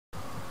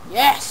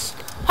Yes!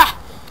 Ha!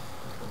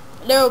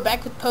 Hello,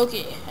 back with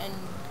Pokey, and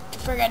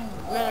friggin'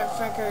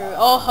 motherfucker.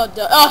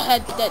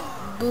 That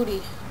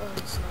booty. Oh,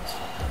 it's nice.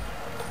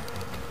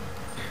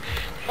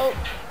 Oh,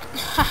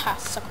 haha,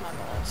 suck my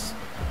balls.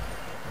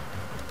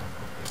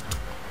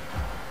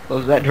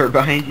 Close that door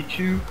behind you,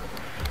 too.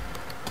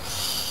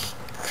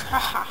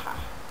 Haha.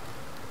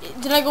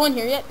 Did I go in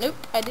here yet?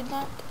 Nope, I did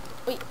not.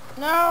 Wait,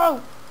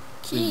 no!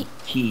 Key.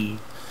 Key.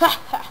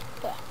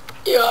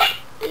 Yeah.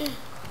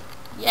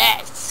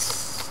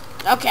 Yes.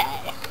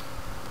 Okay.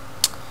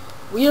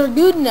 We are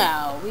good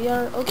now. We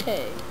are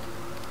okay.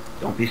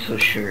 Don't be so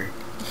sure.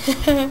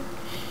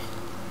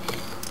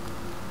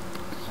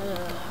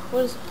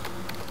 What is it?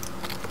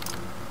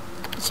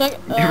 Check.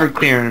 Never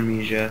clear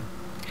amnesia.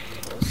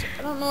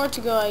 I don't know where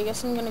to go. I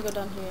guess I'm gonna go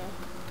down here.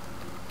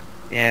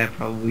 Yeah,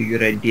 probably a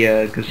good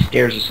idea, because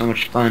stairs are so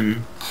much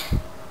fun.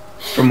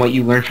 From what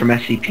you learned from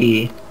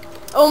SCP.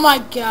 Oh my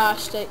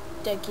gosh, that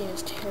game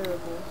is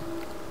terrible.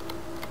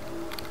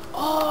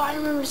 Oh, I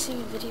remember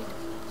seeing a video of this.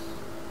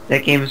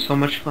 That game is so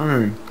much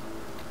fun.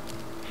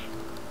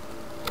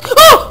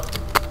 Oh!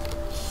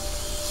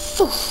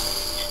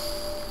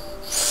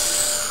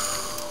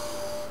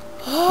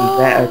 Is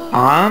that a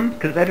bomb?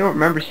 Because I don't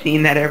remember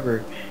seeing that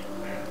ever.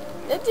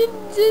 That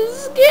didn't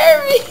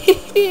scare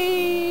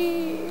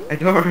me. I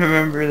don't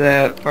remember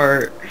that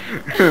part.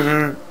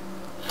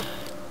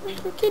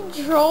 Freaking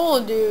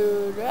troll,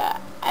 dude. Nah.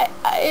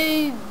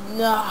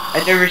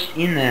 I've never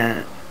seen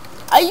that.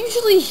 I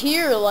usually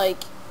hear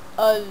like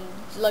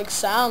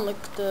sound,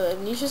 like the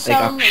amnesia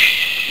sound. Like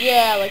a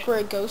yeah, like where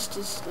a ghost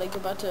is like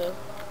about to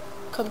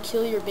come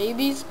kill your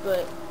babies,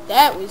 but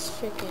that was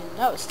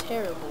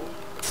terrible.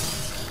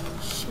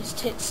 She's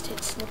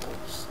tits,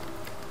 nipples.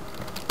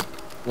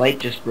 Light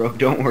just broke,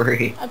 don't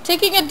worry. I'm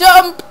taking a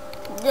dump!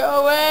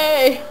 Go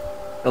away!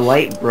 The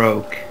light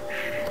broke.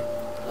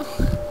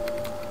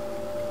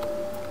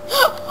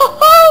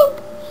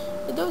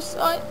 Those,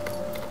 I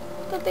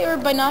thought they were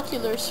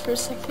binoculars for a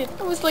second.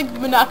 I was like,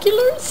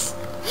 binoculars?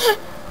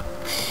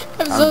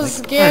 I'm so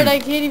scared I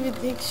can't even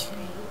think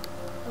straight.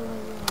 Oh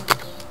my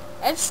gosh.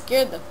 That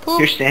scared the poop.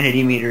 Your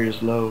sanity meter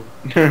is low.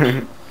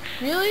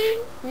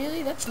 Really?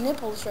 Really? That's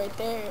nipples right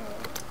there.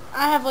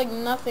 I have like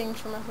nothing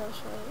for my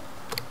flashlight.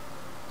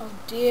 Oh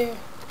dear.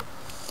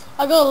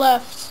 I'll go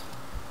left.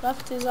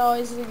 Left is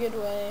always the good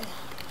way.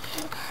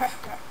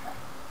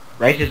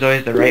 Right is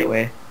always the right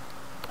way.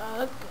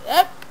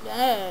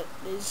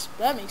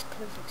 That makes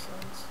perfect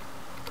sense.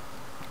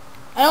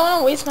 I don't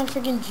want to waste my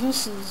freaking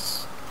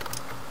juices.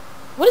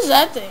 What is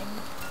that thing?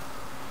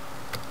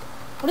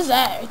 What is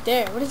that right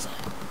there? What is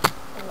that?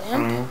 A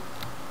lamp?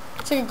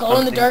 It's like a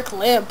glow-in-the-dark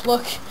lamp.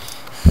 Look.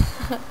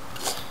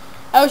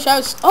 I wish I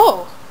was...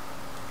 Oh!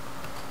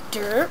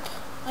 Derp.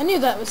 I knew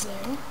that was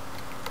there.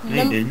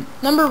 No, you didn't.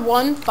 Number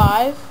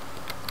 15.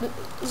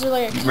 Is there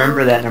like a...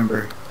 Remember that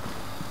number.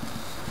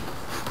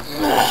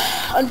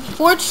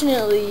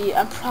 Unfortunately,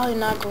 I'm probably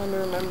not going to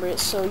remember it,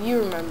 so you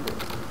remember.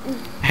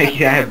 I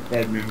have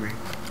bad memory.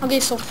 Okay,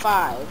 so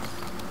 5.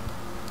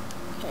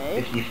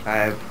 Okay.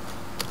 55.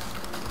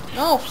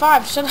 No,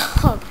 5. Shut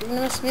up. You're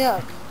gonna mess me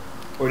up.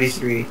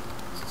 43.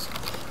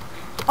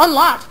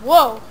 Unlocked.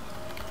 Whoa.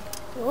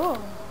 Whoa.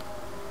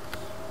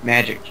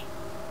 Magic.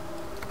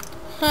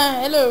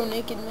 Hello,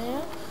 naked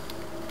man.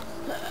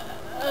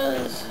 Oh my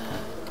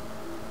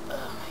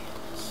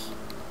goodness.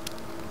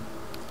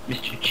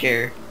 Mr.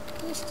 Chair.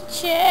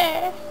 Mr.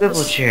 Chair.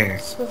 Swivel chair.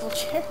 Swivel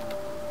chair.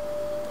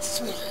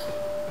 Swivel.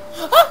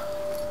 Ah!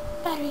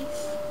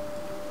 Batteries.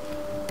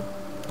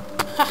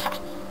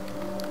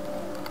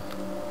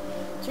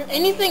 Is there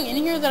anything in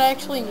here that I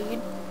actually need?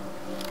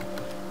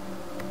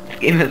 This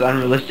game has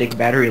unrealistic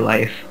battery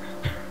life.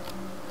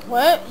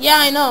 What? Yeah,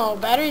 I know.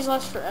 Batteries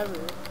last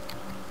forever.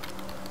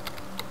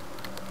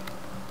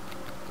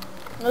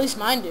 At least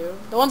mine do.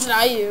 The ones that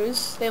I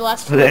use, they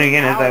last But forever. then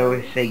again, as I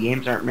always say,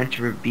 games aren't meant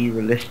to be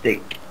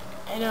realistic.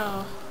 I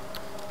know.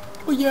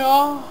 Well,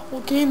 yeah.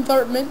 Well, games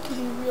aren't meant to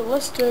be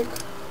realistic.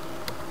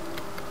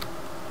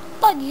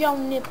 But your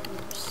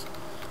nipples.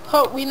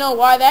 Oh, we know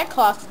why that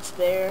closet's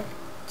there.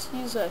 Let's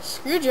use a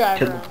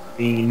screwdriver. To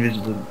being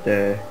invisible with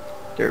the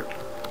derp.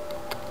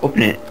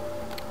 Open it.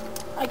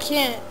 I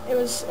can't. It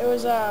was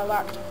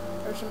locked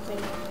or something.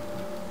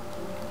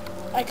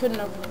 I couldn't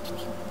open it or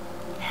something.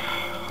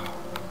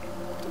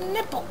 The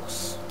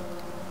nipples.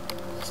 The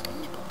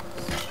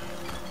nipples.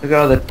 Look at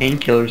all the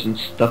painkillers and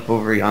stuff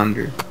over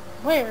yonder.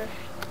 Where?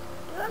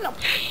 I don't know.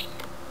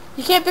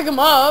 You can't pick them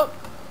up.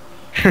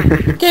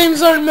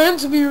 Games aren't meant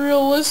to be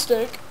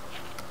realistic.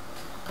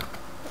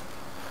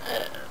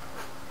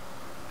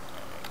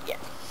 Yeah,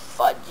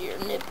 fudge your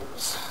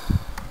nipples.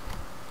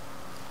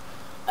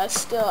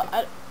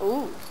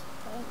 Ooh,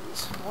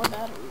 batteries, more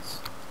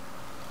batteries.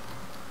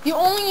 The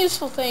only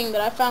useful thing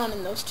that I found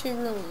in those 2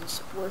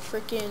 rooms were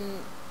freaking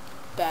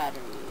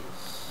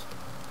batteries.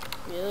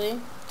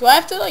 Really? Do I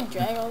have to like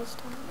drag all this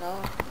stuff?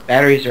 No.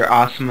 Batteries are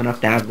awesome enough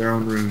to have their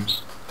own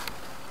rooms.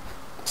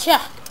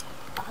 Yeah,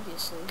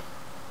 obviously.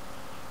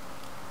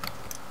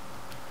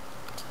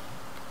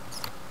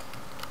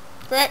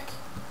 Brick.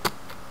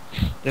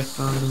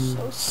 Stefano.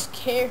 So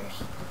scared.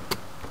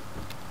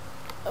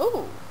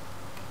 Oh.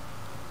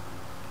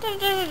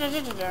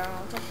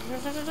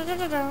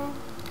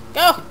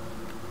 Go.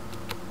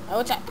 Oh,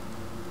 what's that?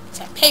 It's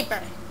that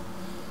paper.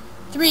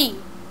 3,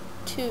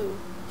 2.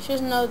 She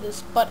doesn't know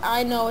this, but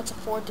I know it's a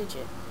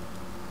 4-digit.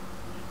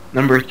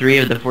 Number 3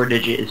 of the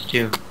 4-digit is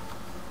 2.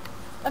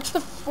 That's the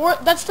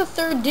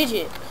third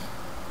digit.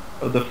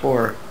 Of the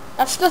 4.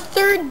 That's the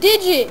third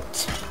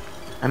digit.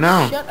 I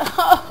know. Shut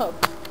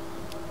up.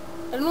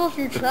 I don't know if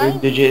you're The trying.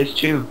 3rd digit is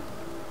 2.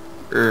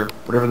 Or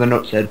whatever the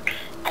note said.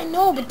 I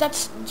know, but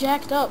that's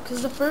jacked up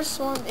because the first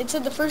one, it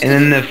said the first. And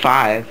then the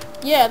 5.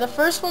 Yeah, the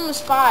first one was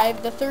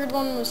 5. The third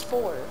one was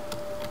 4.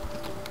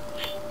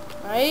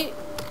 Right?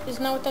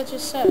 Isn't that what that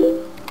just said?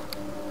 Oh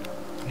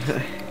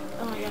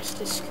my gosh,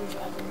 this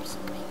screwdriver is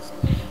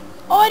amazing.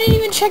 Oh, I didn't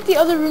even check the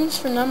other rooms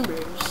for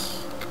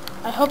numbers.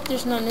 I hope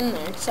there's none in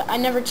there, because I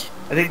never...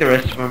 I think the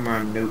rest of them are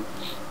on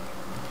notes.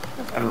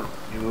 Okay. I don't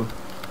know.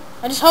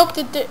 I just hope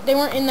that they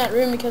weren't in that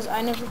room, because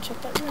I never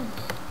checked that room.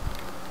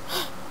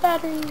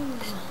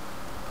 Batteries!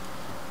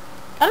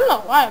 I don't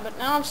know why, but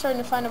now I'm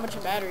starting to find a bunch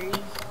of batteries.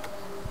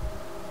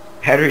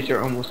 Batteries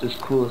are almost as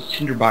cool as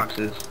tinder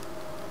boxes.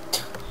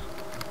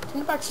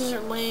 Tinder boxes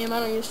are lame. I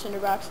don't use tinder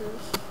boxes.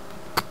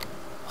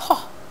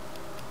 Oh,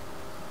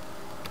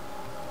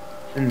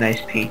 It's a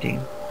nice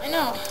painting. I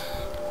know.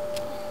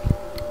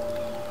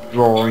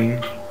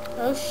 Drawing.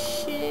 Oh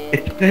shit.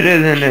 It's better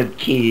than a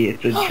key.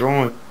 It's a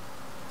drawing.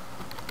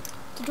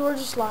 The door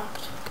just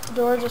locked. The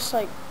door just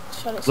like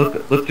shut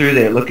itself. Look through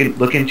there. Look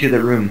into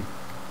the room.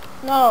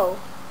 No.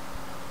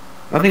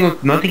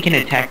 Nothing can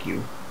attack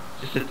you.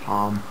 It's just a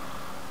Tom.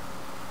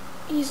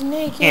 He's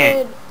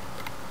naked.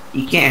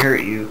 He can't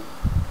hurt you.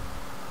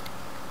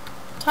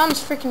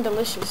 Tom's freaking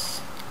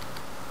delicious.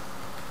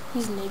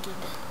 He's naked.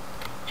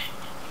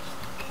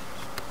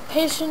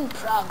 Patient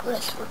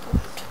progress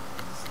report.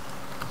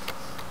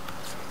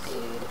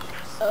 Dude.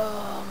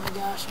 Oh my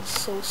gosh, I'm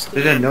so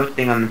scared. There's a note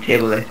thing on the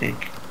table, I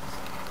think.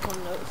 A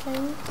note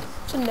thing?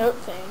 It's a note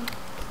thing.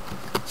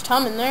 Is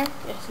Tom in there?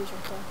 Yes, he's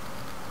right there.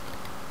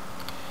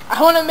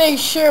 I want to make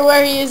sure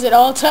where he is at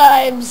all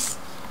times.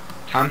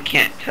 Tom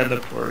can't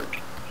teleport.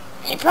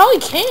 He probably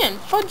can.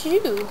 Fudge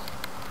you.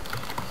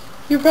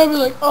 You're probably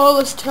like, oh,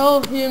 let's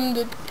tell him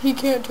that he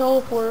can't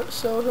teleport,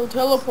 so he'll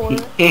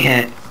teleport. He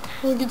can't.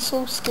 He'll get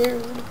so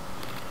scared.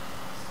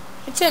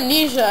 It's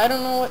amnesia. I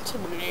don't know what to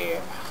do.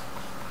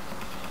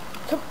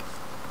 Come.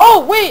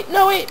 Oh, wait.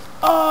 No, wait.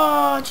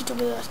 Oh, did you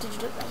do this? Did you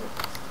do that?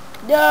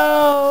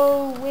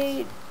 No,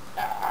 wait.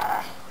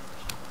 Ah.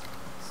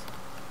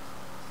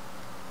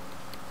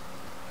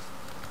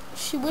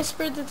 She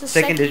whispered that the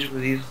Second digit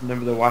was used to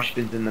number the wash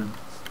bins in the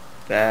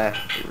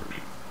bathroom.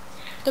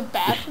 The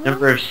bathroom?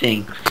 Number of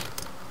sinks.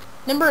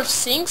 Number of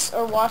sinks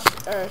or wash...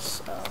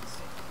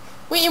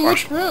 Wait, in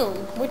which room?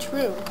 Which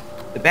room?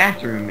 The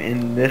bathroom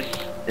in this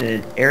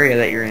area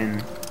that you're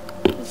in.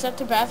 Is that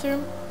the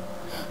bathroom?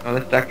 Oh,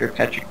 that's Dr.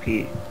 Patrick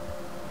P.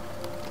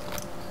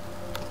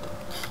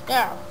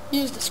 Yeah,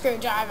 use the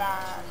screwdriver.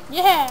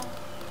 Yeah!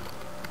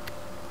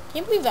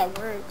 Can't believe that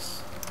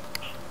works.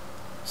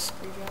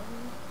 Screwdriver.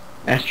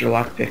 Master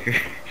lockpicker.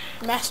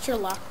 Master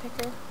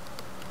lockpicker.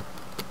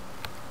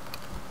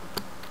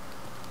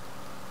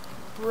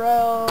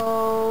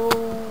 Bro,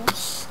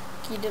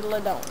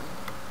 skididdle-a-dome.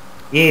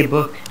 Yay,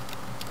 book.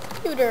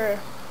 Computer.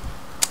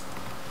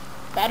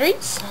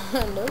 Batteries?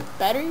 No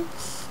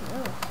batteries?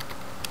 No.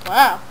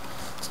 Wow.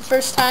 It's the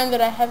first time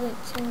that I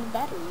haven't seen the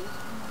batteries.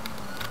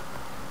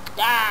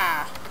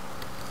 Ah!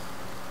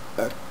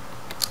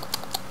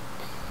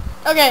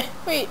 Okay,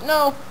 wait,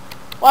 no.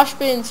 Wash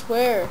bins,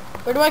 where?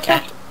 Where do I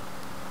count?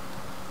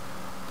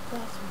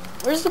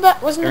 Bathroom. Where's the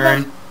wasn't the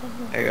Turn.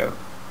 bathroom? There you go.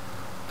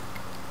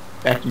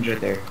 Bathroom's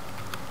right there.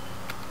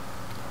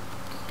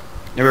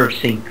 Number of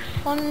sinks.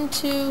 1,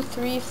 2,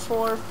 3,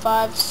 4,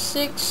 5,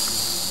 6,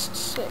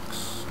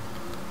 6.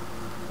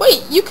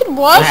 Wait, you could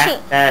wash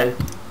it. That is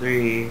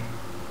 3.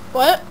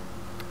 What?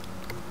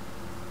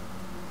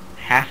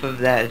 Half of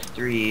that is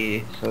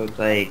 3, so it's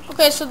like...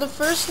 Okay, so the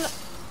first...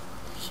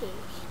 Shit.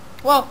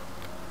 Whoa.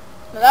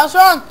 No, that was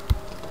wrong.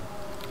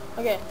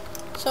 Okay,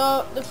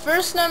 so the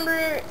first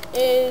number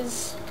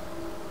is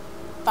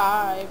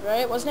 5,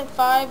 right? Wasn't it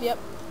 5? Yep.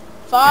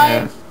 5,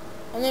 Yeah.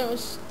 and then it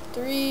was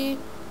 3,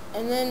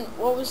 and then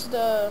what was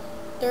the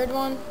third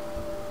one?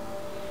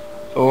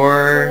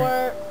 4,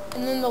 4,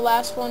 and then the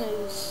last one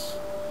is...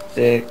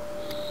 6.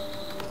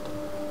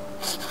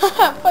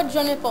 Fudge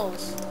your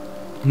nipples.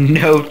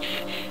 Notes.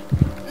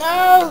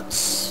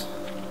 Notes!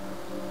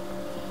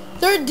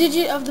 Third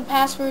digit of the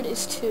password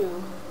is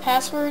 2.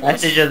 Password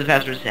Last is... digit of the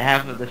password is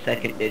half of the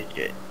second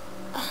digit.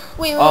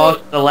 Wait, Oh,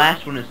 wait. the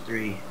last one is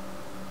 3.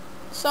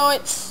 So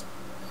it's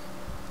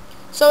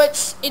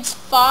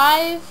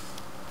 5.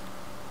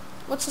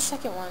 What's the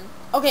second one?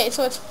 Okay,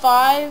 so it's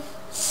 5,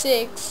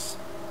 6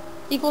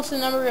 equal to the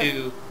number of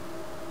 2,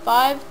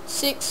 5,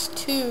 6,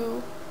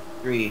 2,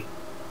 3.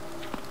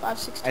 5,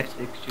 6, 2. 5,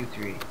 6, 2,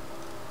 3.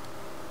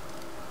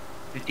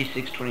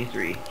 56,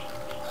 23.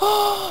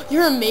 Oh,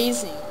 you're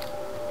amazing.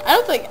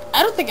 I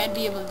don't think I'd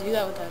be able to do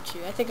that without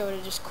you. I think I would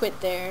have just quit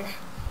there.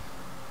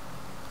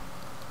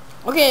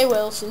 Okay,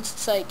 well, since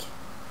it's like,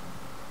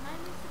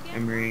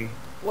 Memory.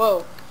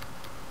 whoa.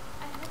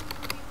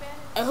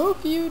 I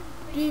hope you'd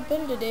be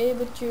better today,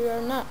 but you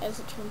are not, as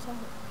it turns out.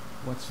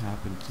 What's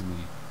happened to me?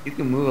 You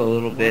can move a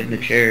little bit in the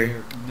Why is chair.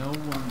 there no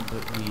one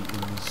but me in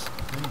this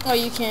place? Oh,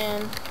 you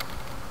can.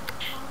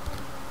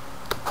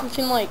 You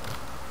can like,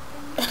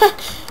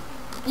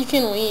 you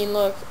can lean.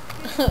 Look.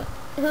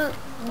 Derp.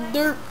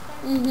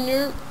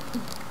 Derp.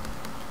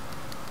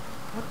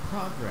 What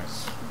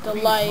progress? The What are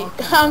you light.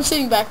 talking I'm about?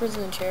 sitting backwards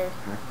in the chair.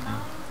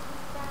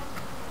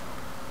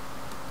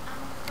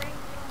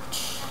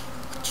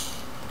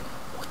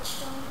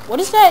 What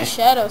is that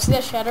shadow? See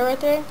that shadow right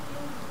there?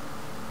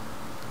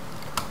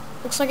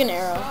 Looks like an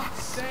arrow. Stop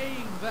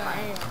saying Bam.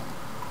 that.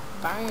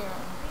 Bam.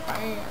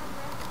 Bam.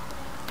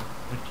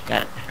 What's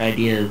got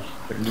ideas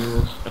for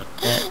rules, stuff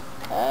like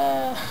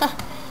that.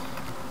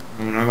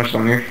 Not much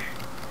longer.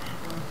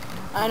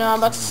 I know, I'm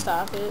about to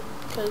stop it,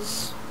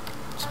 because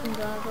it's been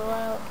going for a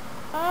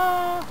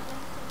while.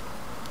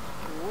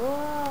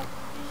 Whoa.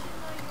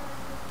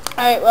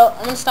 Alright, well,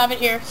 I'm gonna stop it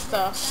here,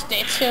 so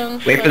stay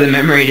tuned. Wait for the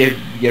memory to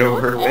get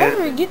over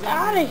Whatever, with. get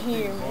out of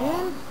here,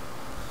 man.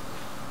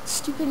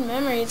 Stupid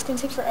memory, it's gonna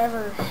take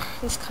forever.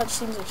 These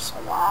cutscenes are so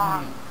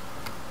long.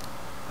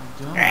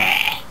 I don't.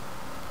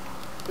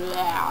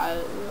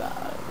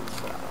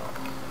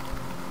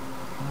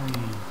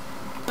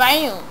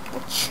 Bam!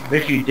 But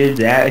if you did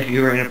that, if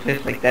you were in a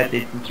place like that,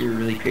 they'd think you were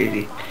really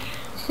crazy.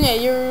 Yeah,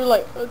 you're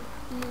like,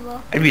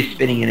 I'd be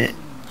spinning in it.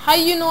 how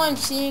you know I'm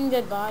seeing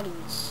dead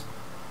bodies?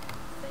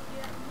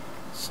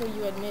 So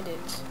you admit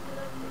it.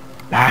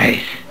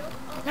 Lies.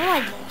 Oh my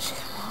gosh,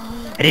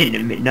 come on. I didn't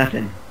admit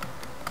nothing.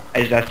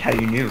 I just asked how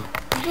you knew.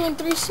 You're doing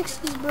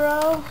 360s,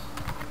 bro.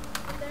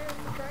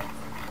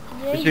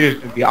 Yeah, This video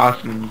would be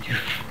awesome when you do.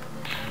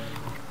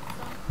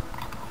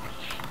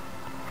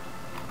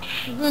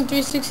 you're doing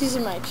 360s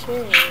in my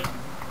chair.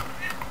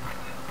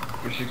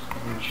 You're 60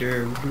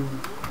 sure.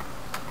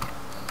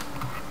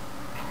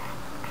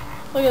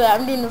 Look at that,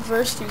 I'm doing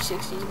reverse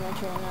 360s in my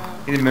chair now.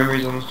 The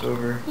memory's almost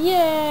over.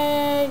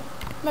 Yay!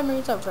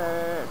 Memory's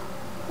over.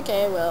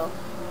 Okay, well,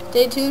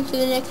 stay tuned for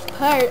the next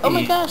part. Oh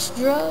my gosh,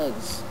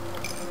 drugs.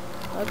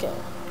 Okay.